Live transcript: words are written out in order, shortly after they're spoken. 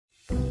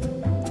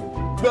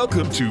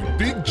Welcome to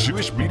Big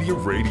Jewish Media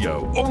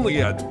Radio,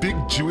 only at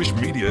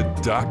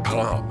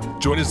bigjewishmedia.com.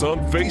 Join us on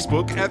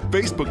Facebook at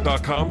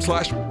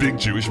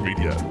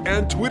facebook.com/bigjewishmedia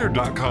and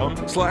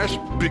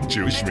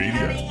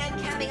twitter.com/bigjewishmedia.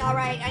 I'm coming. All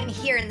right, I'm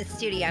here in the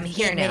studio. I'm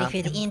here Getting now.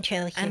 ready for the intro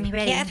here. I'm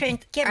ready. Catherine,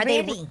 get Are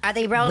ready. Are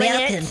they rolling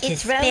Welcome it? to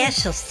It's rolling.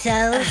 Special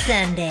Soul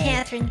Sunday.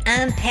 Catherine.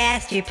 I'm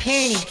Pastor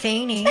Perny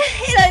Feeney.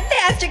 Hello,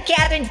 Pastor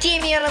Catherine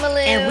Demian Malou.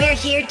 And we're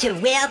here to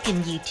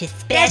welcome you to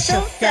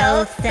Special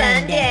Soul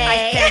Sunday.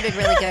 I sounded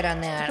really good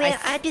on that. Well,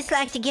 I'd just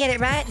like to get it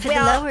right for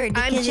Well, the Lord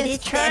I'm because it is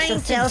just trying Special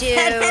to Soul do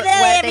Sunday. Hello,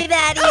 what they-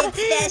 everybody. It's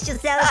Special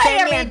Soul Hi,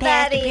 Sunday. I'm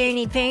Pastor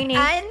everybody. Perny Feeney.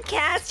 I'm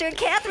Pastor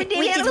Catherine Demian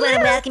We just want to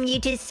welcome you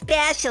to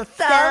Special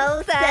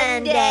Soul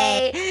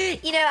Sunday.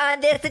 You know, on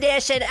this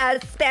edition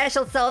of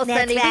Special Soul That's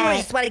Sunday, we right.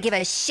 just want to give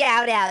a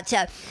shout out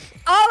to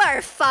all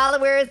our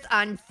followers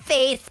on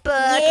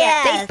Facebook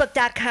Yes. at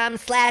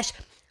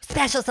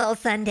facebook.com/Special Soul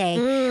Sunday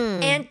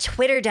and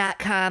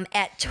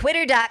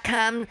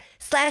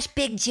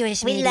twitter.com/Big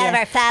Jewish We Media love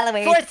our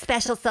followers. for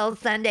Special Soul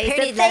Sunday.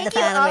 Pretty So thank love the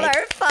you, all followers.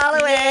 our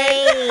followers.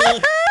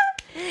 Yay.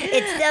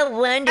 It's so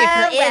wonderful,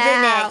 Oh, isn't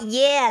wow. it?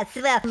 Yes.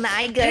 Well,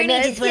 My Perny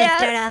goodness, just want yes. to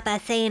start off by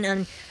saying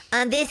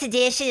on this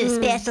edition of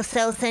Special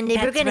Soul Sunday,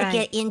 we're That's going to right.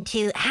 get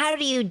into how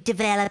do you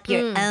develop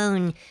your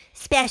own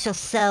special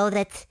soul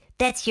that's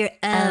your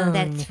own.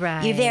 that's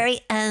right. Your very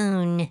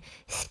own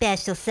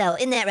special soul.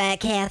 Isn't that right,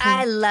 Catherine?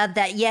 I love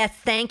that. Yes,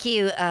 thank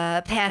you,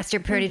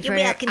 Pastor Purdy. You're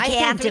welcome, I think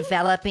Catherine.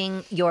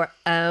 developing your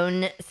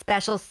own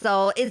special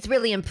soul is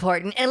really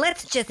important. And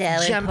let's just So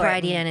jump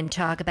right important. in and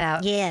talk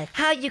about Yes.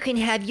 how you can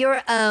have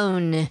your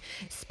own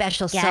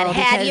special soul. Gotta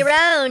have because your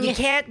own. You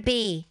can't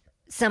be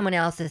someone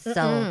else's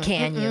soul,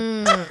 can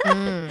you?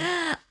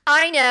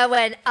 I know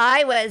when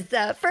I was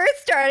first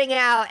starting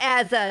out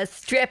as a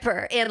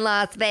stripper in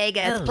Las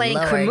Vegas, Oh, playing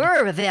Lord.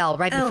 Cremura Reveille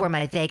right Oh. before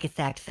my Vegas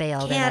act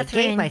failed, and I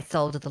Catherine. gave my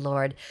soul to the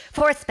Lord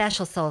for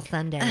Special Soul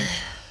Sunday.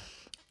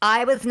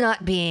 I was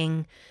not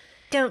being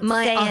Don't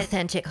my say it.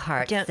 authentic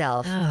heart Don't-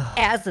 self Oh.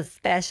 as a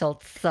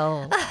special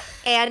soul.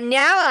 And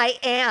now I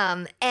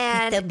am.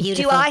 And so do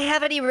beautiful. I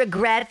have any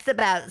regrets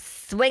about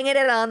swinging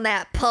it on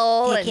that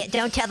pole? Take it.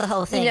 Don't tell the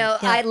whole thing. You know,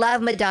 Don't. I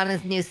love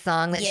Madonna's new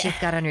song that Yeah. she's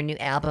got on her new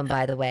album,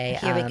 by the way.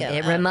 Here we go.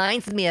 It Oh.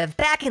 reminds me of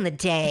back in the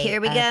day.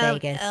 Here we go.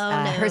 Vegas.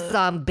 Oh, no. Her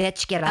song,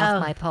 Bitch, Get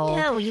Off My Pole.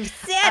 No, you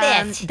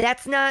said it.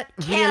 That's not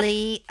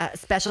really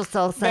Special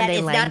Soul Sunday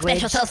is not language.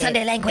 Special Soul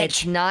Sunday language.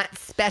 It's not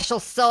Special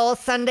Soul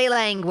Sunday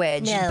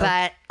language. No.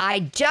 But I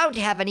don't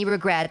have any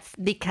regrets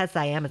because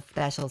I am a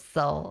special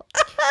soul.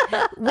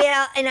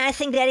 Well, and I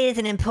think that is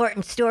an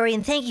important story,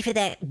 and thank you for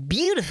that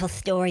beautiful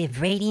story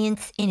of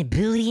radiance and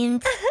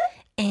ebullience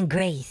and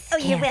grace. Oh,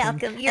 you're Catherine,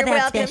 welcome. You're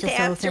about welcome, Special Soul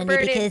Pastor Sunday,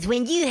 Bernard. because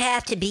when you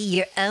have to be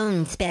your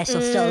own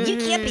special soul, you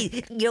can't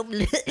be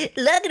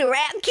lugging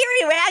around,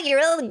 carrying around your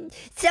own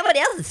someone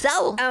else's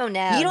soul. Oh,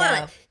 no, you don't no,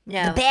 want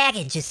no. the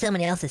baggage of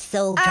someone else's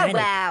soul. Oh, trying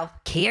wow.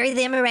 to carry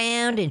them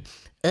around and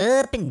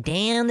up and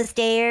down the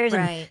stairs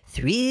Right. and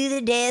through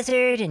the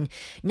desert and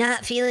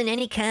not feeling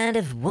any kind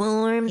of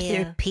warmth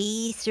Yeah. or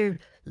peace or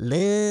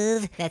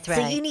love. That's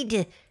So right. you need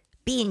to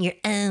be in your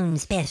own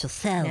special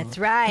soul. That's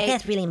right.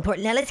 That's really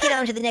important. Now let's get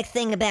on to the next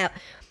thing about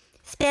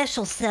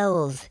special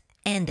souls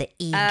and the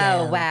ego.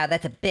 Oh, wow.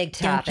 That's a big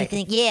Don't topic. you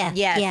think? Yeah.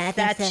 Yes, Yeah, I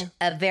think that's so.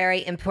 a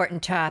very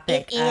important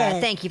topic. It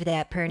is. Thank you for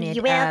that, Pernod.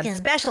 You're welcome.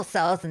 Special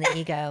souls and the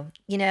ego.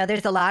 You know,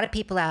 there's a lot of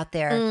people out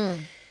there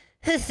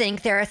who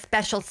think they're a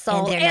special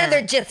soul, they're and not.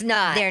 they're just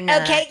not. They're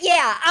not. Okay,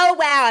 yeah. Oh,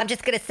 wow. I'm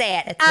just going to say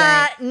it. That's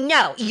right.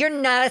 No, you're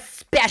not a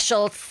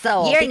special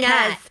soul. You're because,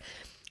 not.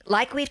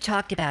 like we've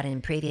talked about in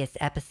previous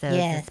episodes,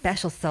 Yes. the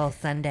Special Soul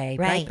Sunday,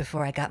 right Right.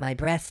 before I got my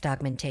breast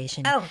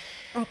augmentation. Oh,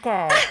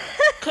 okay.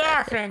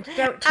 Catherine,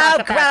 don't Oh, talk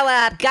about grow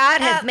up.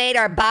 God has made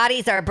our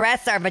bodies, our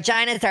breasts, our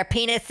vaginas, our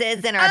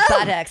penises, and our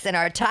buttocks, and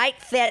our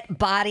tight fit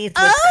bodies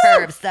with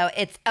curves. So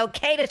it's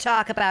okay to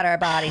talk about our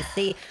bodies.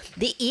 See,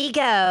 the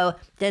ego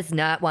does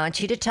not want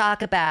you to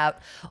talk about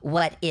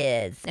what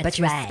is, but That's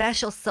your right.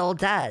 special soul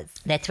does.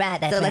 That's right.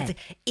 That's So right.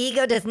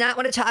 ego does not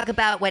want to talk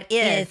about what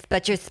is,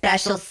 but your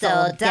special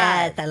soul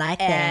does. I like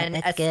that. And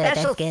That's a good. That's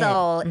special good.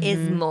 soul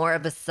is more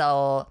of a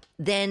soul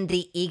than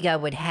the ego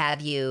would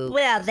have you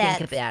Well, think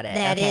that's- about it.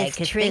 that okay? is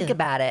 'Cause true. think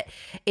about it.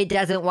 It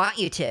doesn't want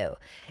you to.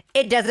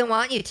 It doesn't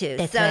want you to.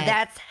 That's so right.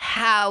 that's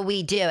how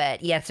we do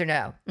it. Yes or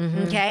no?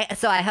 Okay.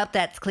 So I hope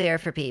that's clear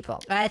for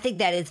people. I think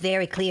that is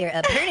very clear.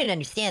 Perry didn't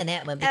understand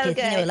that one because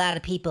you know good. a lot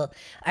of people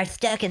are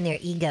stuck in their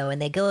ego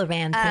and they go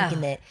around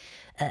thinking that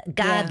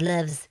God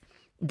loves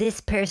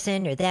this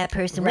person or that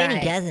person when he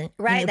Right. doesn't.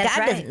 Right, You know, that's God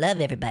right. doesn't love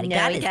everybody. No,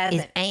 God he is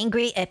doesn't.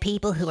 angry at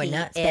people who are He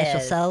not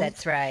special is. souls.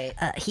 That's right.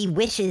 He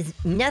wishes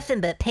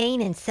nothing but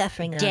pain and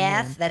suffering on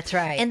Death. them. That's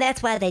right. And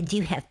that's why they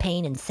do have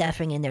pain and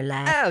suffering in their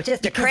life. Oh,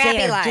 just a because crappy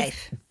they are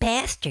life. Just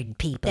bastard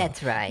people.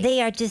 That's right.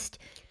 They are just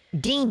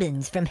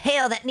demons from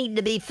hell that need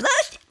to be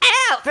flushed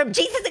out from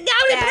Jesus and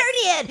God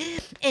and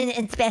burned in.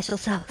 And special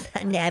souls.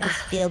 I mean, I was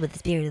filled with the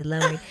Spirit of the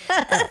Lord.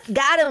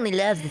 God only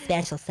loves the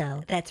special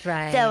soul. That's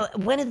right. So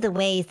one of the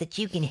ways that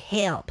you can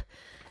help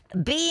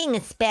being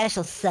a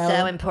special soul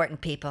so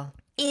important, people.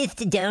 is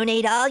to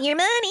donate all your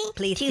money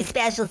Please to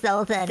Special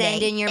Soul Sunday.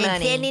 send in your and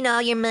money. Send in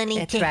all your money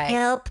That's to right.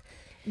 help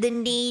the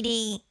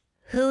needy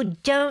who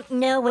don't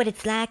know what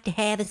it's like to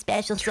have a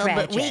special soul,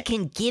 but we Tragic.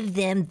 can give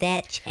them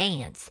that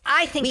chance.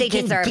 I think We they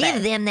can deserve give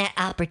it. them that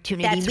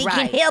opportunity. That's we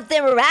right. can help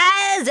them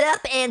rise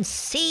up and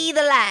see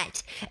the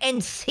light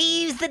and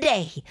seize the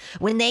day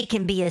when they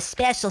can be a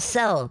special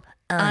soul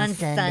on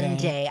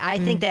Sunday. I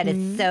think that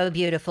is so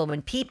beautiful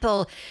when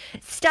people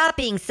stop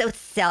being so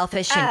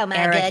selfish and Oh, my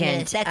arrogant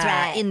goodness, that's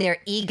right. in their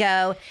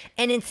ego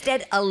and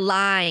instead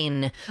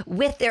align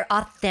with their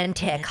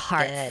authentic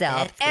heart good,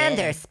 self that's and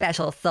good. their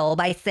special soul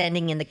by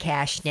sending in the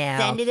cash now.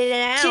 Send it in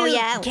now, to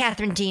yeah.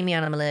 Catherine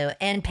Demianamalou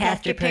and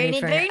Pastor Pastor Perny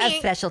Perny Ferner of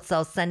Special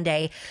Soul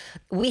Sunday.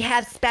 We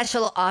have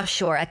special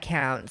offshore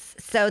accounts.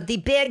 So the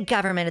big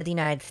government of the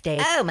United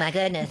States Oh, my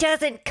goodness.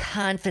 doesn't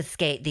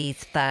confiscate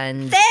these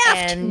funds Theft!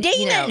 and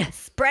Demon!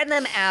 spread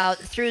them out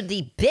through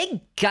the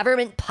big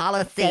government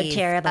policies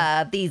terrible.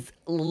 of these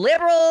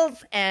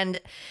liberals and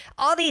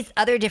all these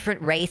other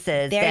different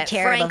races They're that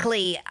terrible.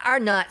 frankly are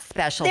not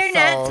special They're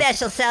souls. not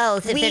special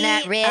souls if We they're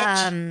not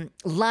rich.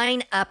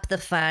 line up the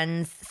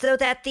funds so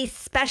that these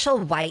special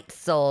white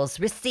souls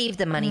receive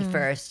the money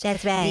first.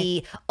 that's right.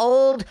 The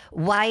old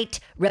white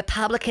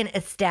Republican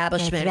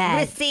establishment That's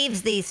right.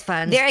 receives these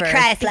funds Very first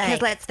Christ-like.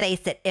 because let's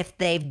face it, if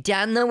they've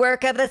done the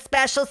work of the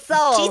special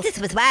soul, Jesus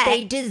was white.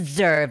 They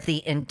deserve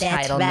the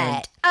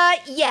entitlement. right.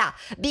 Yeah,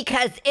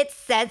 because it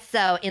says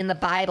so in the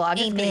Bible. I'm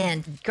just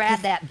Amen. gonna grab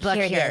that book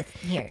Here here.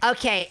 it is. Here.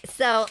 Okay,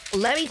 so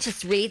let me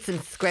just read some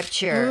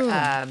scripture.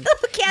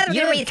 Catherine,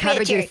 You read have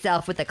covered scripture.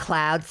 yourself with a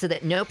cloud so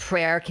that no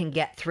prayer can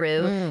get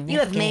through. You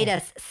that's have made good.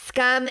 us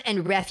scum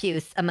and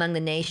refuse among the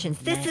nations.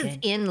 This That's is right.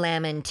 in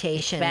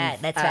Lamentations.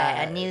 That's right.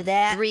 I knew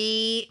that.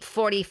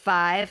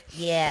 3:45.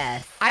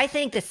 Yes. I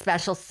think the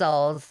special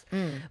souls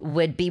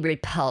would be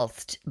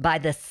repulsed by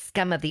the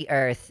scum of the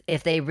earth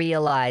if they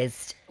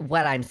realized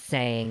what I'm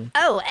saying.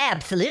 Oh,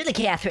 absolutely,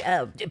 Catherine.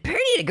 Oh, pretty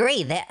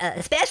agree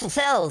that special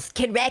souls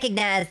can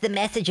recognize the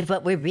message of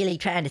what we're really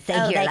trying to say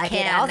Oh, here. they Like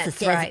can, it also that's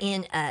says right.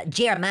 in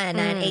Jeremiah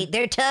 9:8,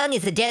 their tongue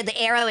is a deadly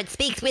arrow. It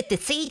speaks with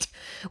deceit.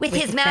 With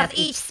his mouth,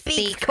 each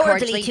speaks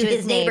cordially to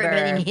his neighbor,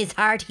 but in his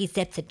heart he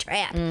sets a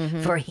trap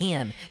for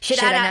him. Should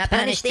I not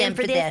punish them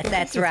for this?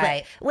 That's This is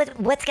right.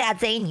 What's God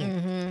saying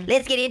here?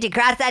 Let's get into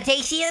cross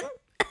citation.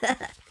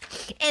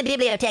 And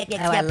bibliotechnics.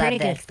 Oh, I Now, love Bernie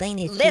can this. explain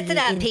this to Listen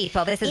you up, in-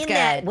 people. This is in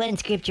that good. one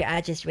scripture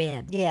I just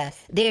read. Yes.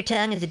 Their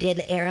tongue is a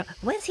deadly arrow.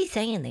 What's he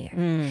saying there?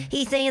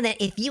 He's saying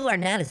that if you are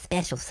not a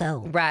special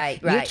soul,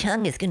 Right, your right.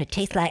 tongue is going to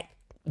taste like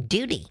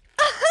duty.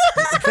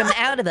 From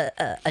out of a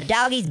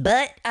doggy's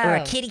butt or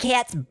a Oh. kitty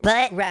cat's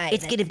butt, Right,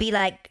 it's going to be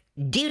like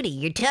duty.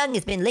 Your tongue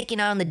has been licking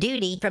on the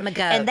duty From a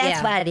goat, and that's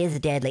yeah. why it is a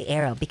deadly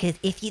arrow. Because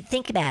if you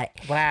think about it,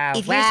 Wow,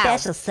 if you're wow. a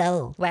special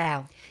soul,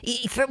 Wow.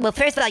 well,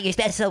 first of all, your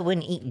special soul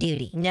wouldn't eat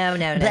duty. No,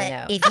 no, no, But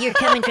no. if you're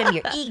coming from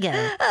your ego,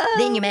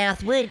 then your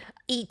mouth would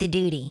eat the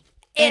duty,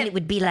 and it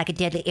would be like a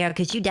deadly arrow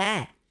because you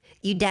die.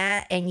 You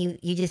die, and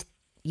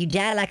you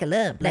die like a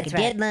lump, like That's a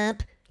dead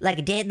lump, like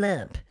a dead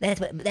lump. That's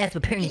what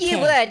Perny You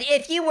said. would.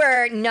 If you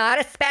were not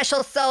a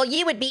special soul,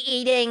 you would be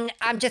eating,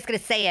 I'm just going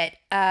to say it,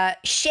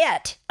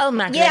 shit. Oh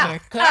my Yeah,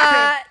 goodness,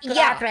 Catherine, yeah,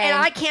 Catherine. and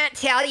I can't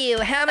tell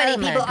you how many Oh,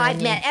 my people I've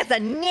met goodness. as a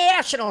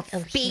national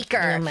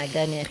speaker Oh my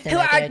goodness, oh who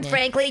my are goodness.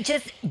 frankly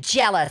just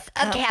jealous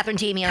of Catherine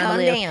calm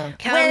Demianamalou. down,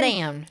 calm When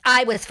down.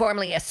 I was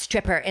formerly a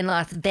stripper in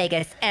Las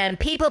Vegas, and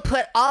people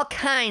put all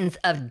kinds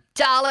of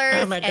dollars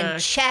Oh, my and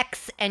gosh.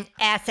 checks and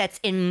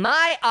assets in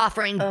my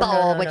offering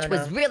bowl, no, which no,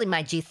 was no. really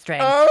my G-string.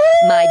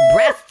 Oh. My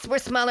breasts were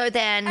smaller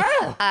then.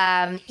 Oh.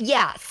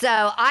 Yeah,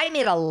 so I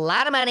made a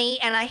lot of money,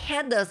 and I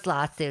had those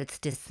lawsuits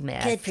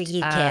dismissed. Good for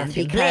you, Catherine.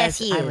 Because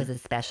Bless you. I was a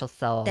special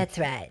soul. That's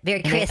right. Very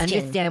And I Christian.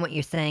 understand what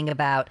you're saying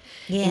about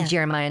Yeah. in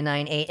Jeremiah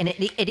 9:8, and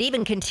it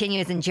even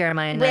continues in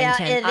Jeremiah Well,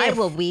 9:10. it I is-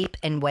 will weep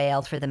and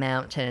wail for the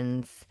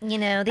mountains. You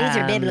know, these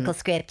are biblical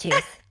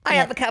scriptures. I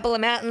have a couple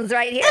of mountains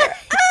right here.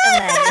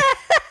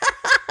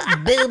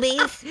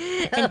 Boobies.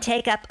 And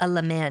take up a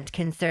lament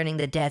concerning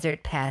the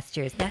desert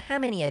pastures. Now, how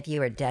many of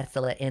you are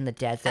desolate in the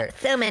desert?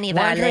 So many of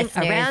our Wandering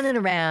listeners. around and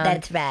around.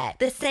 That's right.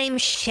 The same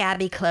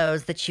shabby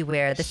clothes that you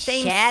wear, the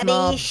same Shabby,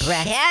 small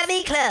breasts,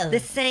 shabby clothes. the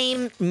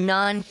same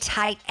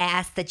non-tight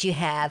ass that you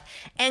have.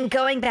 And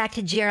going back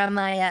to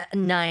Jeremiah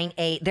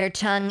 9:8, their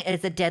tongue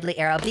is a deadly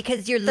arrow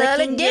because you're Full of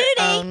licking your duty.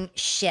 own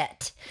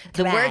shit.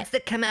 The right. words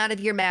that come out of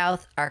your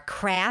mouth are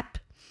crap.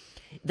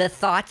 The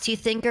thoughts you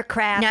think are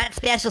crap. Not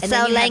special and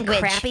soul then you language.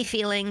 have crappy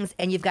feelings,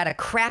 and you've got a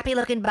crappy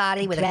looking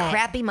body with Right. a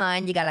crappy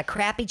mind. You got a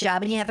crappy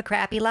job, and you have a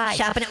crappy life.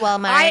 Shopping at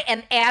Walmart. I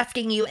am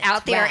asking you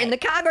out there right. in the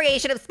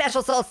congregation of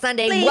Special Soul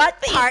Sunday, Please,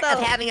 what part of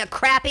people. having a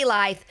crappy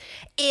life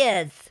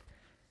is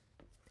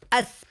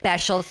a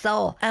special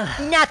soul?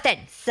 Nothing.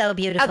 So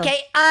beautiful.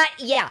 Okay.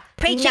 Yeah.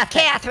 Preach it,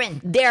 Nothing.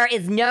 Catherine. There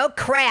is no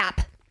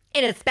crap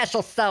in a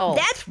special soul.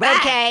 That's right.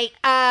 Okay,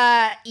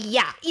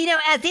 yeah. You know,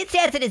 as it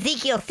says in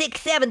Ezekiel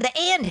 6:7, the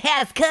end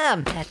has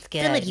come. That's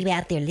good. Some of you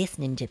out there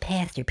listening to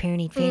Pastor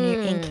Perny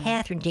Finner and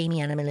Catherine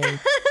Damiana Malou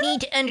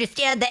need to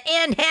understand the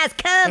end has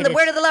come. It The is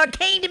word of the Lord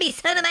came to me,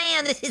 son of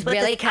man. This is what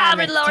really the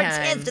sovereign come, Lord it's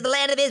time. says to the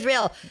land of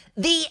Israel.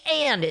 The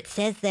end. It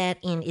says that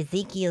in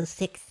Ezekiel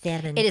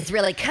 6:7. It has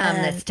really come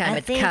this time. I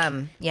It's think,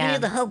 come. Yeah. You know,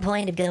 the whole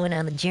point of going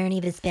on the journey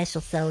of a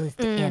special soul is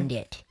to end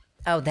it.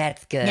 Oh,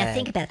 that's good. Now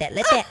think about that.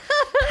 Let that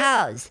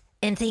pause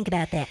and think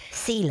about that.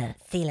 Selah.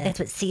 That's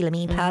what Selah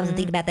means. Pause and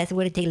think about that. That's the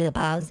word. Take a little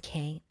pause.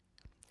 Okay.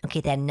 Okay,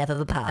 that's enough of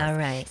a pause. All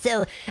right.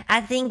 So I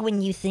think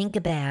when you think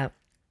about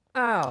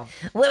Oh.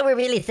 what we're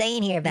really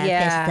saying here about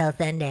Yeah. Special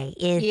Soul Sunday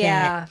is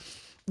Yeah. that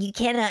you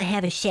cannot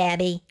have a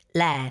shabby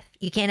life.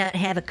 You cannot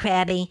have a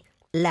crabby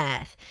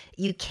life.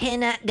 You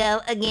cannot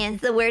go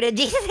against the word of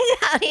Jesus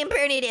and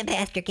Bernard and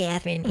Pastor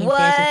Catherine in Special Soul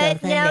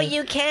What? Sunday. No,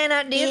 you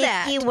cannot do if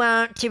that. you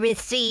want to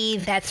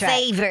receive That's right.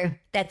 favor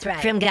That's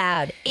right. from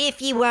God, if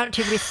you want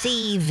to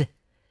receive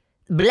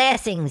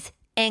blessings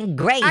and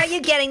grace, Are you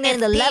getting this,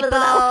 and the love people?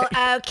 of the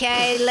Lord,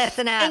 Okay,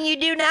 listen up. and you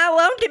do not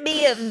want to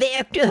be a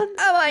victim.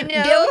 Oh, I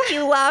know. Don't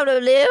you want a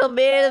little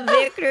bit of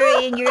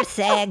victory in your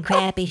sad,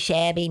 crappy,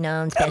 shabby,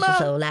 non-special Come on,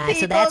 soul life?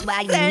 So people, that's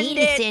why you send need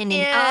to it send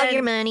in all in.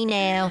 your money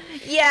now.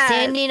 Yes.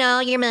 Send in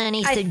all your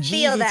money I so feel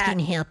Jesus that. can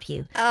help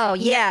you. Oh,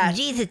 You know, yeah.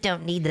 Jesus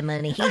don't need the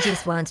money. He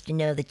just wants to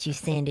know that you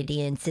send it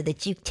in so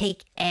that you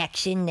take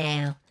action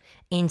now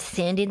and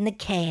send in the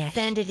cash.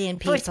 Send it in,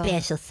 For people.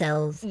 special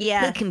souls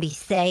Yes. who can be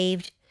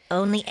saved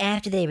only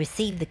after they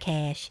receive the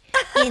cash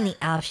in the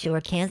offshore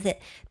accounts that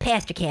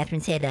Pastor Catherine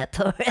set up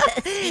for us.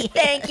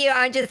 Thank you.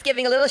 I'm just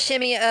giving a little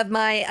shimmy of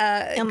my,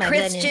 Oh, my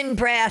Christian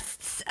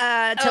breasts to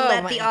Oh,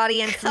 let my the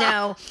audience God.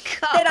 know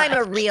that I'm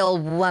a real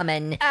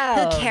woman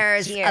Oh, who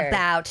cares dear.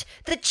 about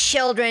the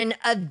children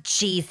of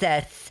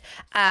Jesus.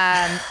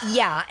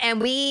 Yeah, and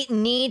we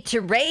need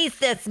to raise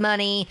this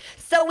money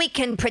so we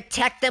can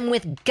protect them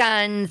with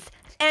guns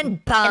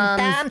and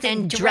bombs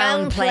and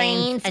drone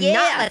planes and not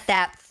yes. let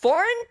that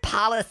foreign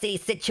policy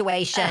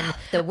situation,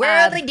 the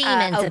worldly of,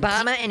 demons of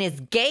Obama and his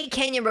gay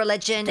Kenyan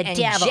religion, The and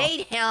devil.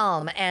 Jade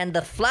Helm, and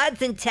the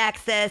floods in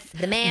Texas,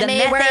 The man-made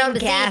methane world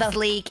is gas evil.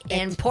 leak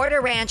in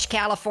Porter Ranch,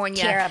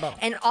 California, Terrible.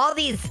 and all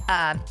these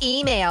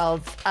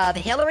emails of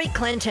Hillary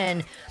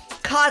Clinton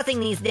causing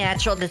these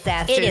natural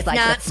disasters It is like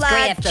not the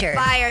floods, the scripture.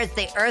 fires,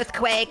 the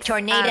earthquakes,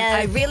 Tornadoes,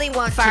 I really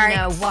want farts. to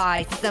know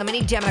why so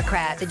many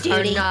Democrats are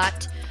duty.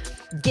 not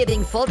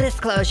giving full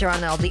disclosure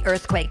on all the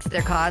earthquakes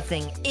they're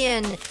causing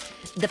in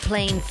the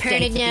plain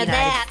states of the know United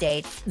that.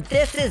 States.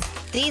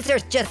 These are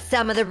just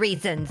some of the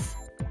reasons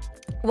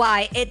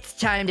why it's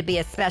time to be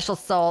a special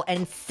soul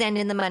and send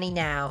in the money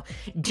now.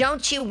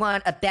 Don't you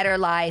want a better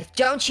life?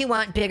 Don't you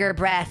want bigger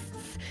breasts?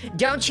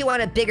 Don't you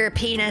want a bigger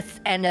penis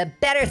and a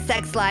better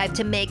sex life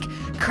to make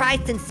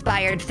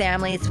Christ-inspired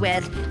families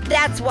with?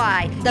 That's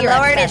why The you're a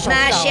Lord is special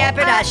my soul.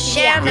 shepherd, I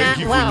shall Yeah. not Thank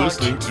you for want.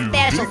 listening to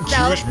Special Big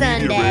Soul Jewish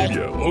Media Sunday.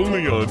 Radio,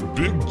 only on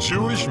Big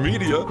Jewish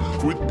Media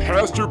with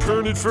Pastor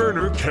Pernod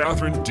Ferner,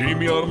 Catherine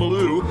Damiana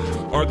Malou,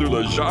 Arthur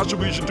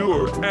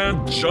LaJajabijadur,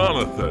 and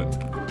Jonathan.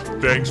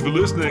 Thanks for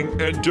listening,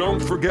 and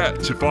don't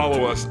forget to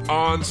follow us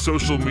on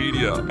social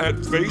media at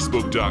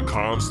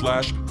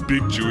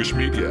facebook.com/Big Jewish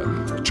Media,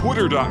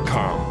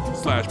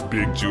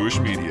 twitter.com/Big Jewish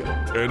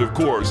Media, and of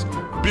course,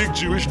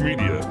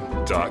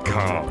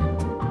 bigjewishmedia.com.